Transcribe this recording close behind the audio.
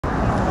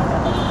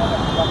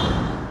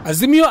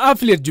Azimio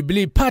affiliate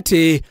Jubilee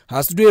Party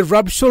has today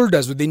rubbed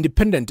shoulders with the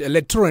Independent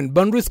Electoral and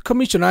Boundaries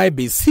Commission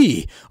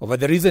 (IEBC) over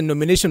the recent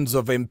nominations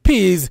of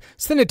MPs,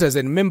 senators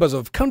and members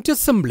of county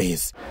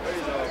assemblies.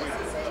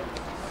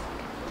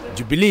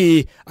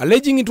 Jubilee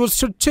alleging it was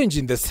shortchanged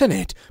in the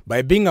Senate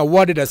by being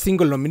awarded a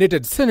single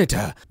nominated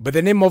senator by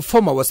the name of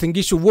former Uasin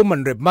Gishu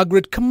woman Rep.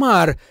 Margaret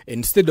Kamar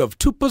instead of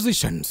two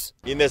positions.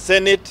 In the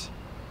Senate,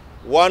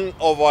 one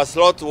of our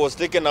slots was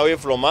taken away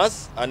from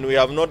us and we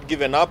have not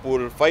given up. We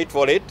will fight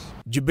for it.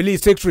 Jubilee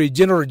Secretary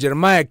General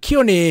Jeremiah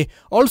Kioni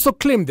also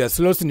claimed their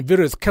slots in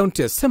various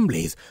county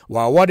assemblies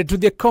were awarded to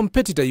their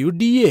competitor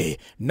UDA,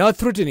 now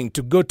threatening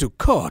to go to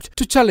court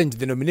to challenge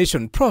the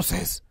nomination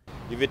process.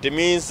 If it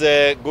means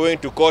going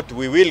to court,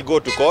 we will go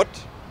to court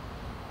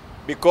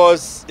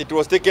because it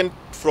was taken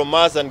from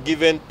us and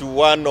given to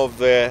one of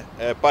the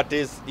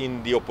parties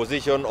in the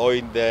opposition or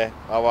in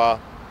our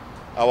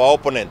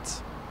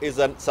opponents.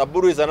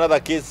 Saburu is another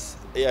case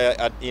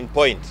in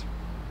point,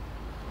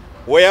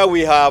 where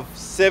we have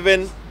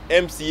 7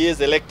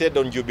 MCAs elected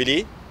on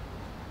Jubilee.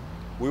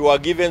 We were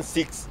given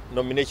 6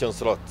 nomination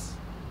slots.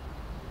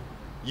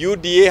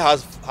 UDA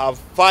have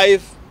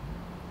 5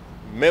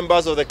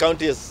 members of the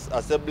county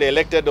assembly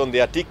elected on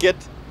their ticket.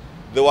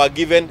 They were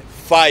given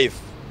 5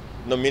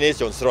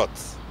 nomination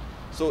slots.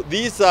 So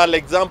these are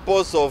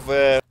examples of...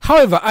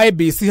 However,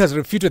 IEBC has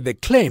refuted the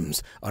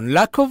claims on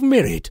lack of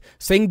merit,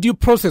 saying due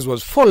process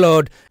was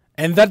followed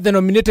and that the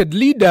nominated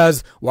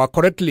leaders were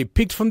correctly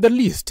picked from the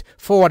list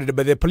forwarded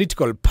by the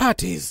political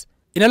parties.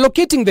 In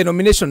allocating the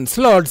nomination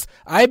slots,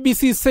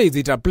 IEBC says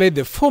it applied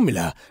the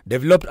formula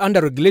developed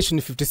under Regulation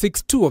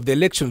 56(2) of the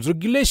Elections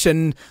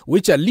Regulation,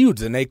 which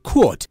alludes, and I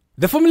quote,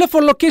 "The formula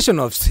for allocation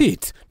of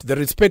seats to the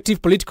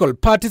respective political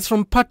parties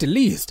from party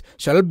list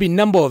shall be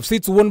number of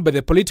seats won by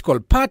the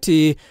political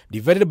party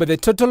divided by the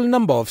total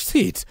number of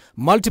seats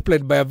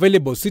multiplied by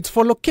available seats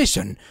for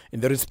allocation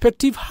in the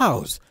respective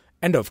house."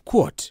 End of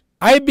quote.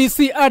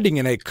 IEBC adding,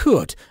 and I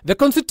quote, "The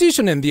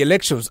Constitution and the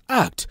Elections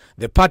Act,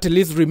 the party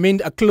list remained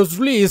a closed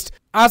list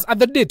as at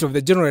the date of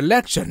the general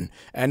election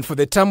and for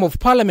the term of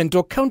parliament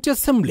or county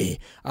assembly,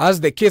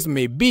 as the case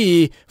may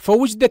be, for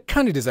which the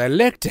candidates are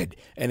elected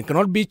and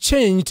cannot be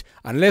changed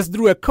unless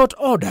through a court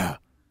order."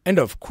 End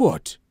of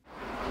quote.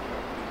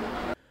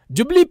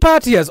 Jubilee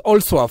Party has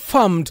also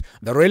affirmed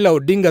that Raila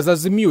Odinga's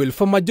Azimio will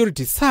form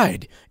majority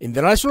side in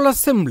the National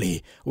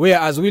Assembly,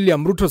 whereas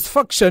William Ruto's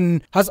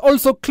faction has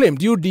also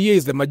claimed UDA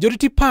is the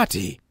majority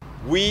party.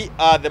 We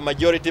are the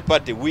majority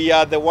party. We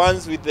are the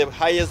ones with the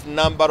highest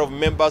number of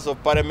members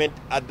of parliament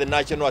at the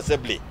National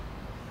Assembly.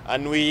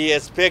 And we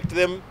expect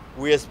them,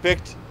 we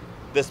expect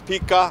the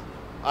Speaker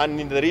and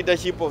in the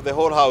leadership of the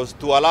whole House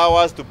to allow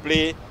us to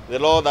play the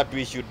law that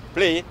we should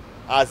play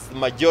as the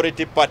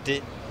majority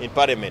party in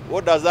parliament.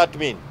 What does that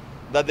mean?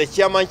 That the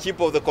chairmanship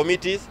of the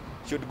committees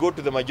should go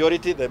to the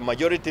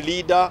majority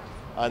leader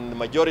and the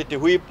majority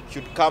whip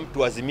should come to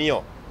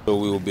Azimio. So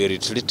we will be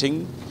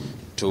retreating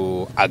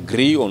to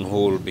agree on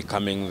who will be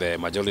becoming the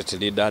majority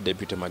leader,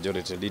 deputy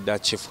majority leader,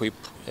 chief whip,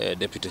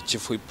 deputy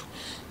chief whip,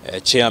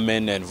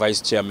 chairman and vice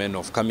chairman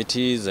of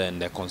committees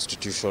and the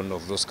constitution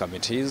of those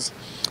committees.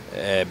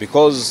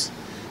 Because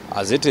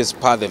as it is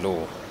per the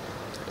law,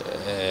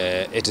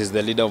 it is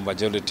the leader of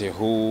majority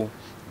who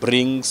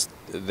brings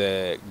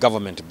the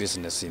government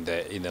business in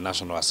the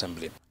National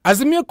Assembly.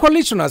 Azimio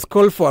Coalition has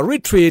called for a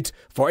retreat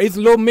for its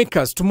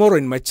lawmakers tomorrow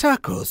in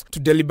Machakos to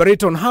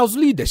deliberate on House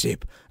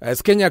leadership,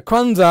 as Kenya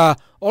Kwanza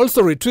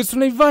also retreats to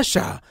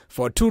Naivasha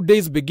for 2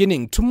 days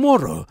beginning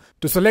tomorrow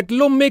to select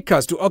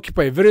lawmakers to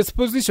occupy various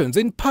positions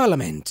in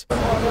Parliament.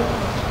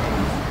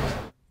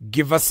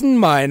 Giverson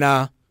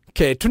Minor,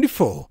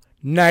 K24,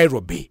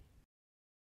 Nairobi.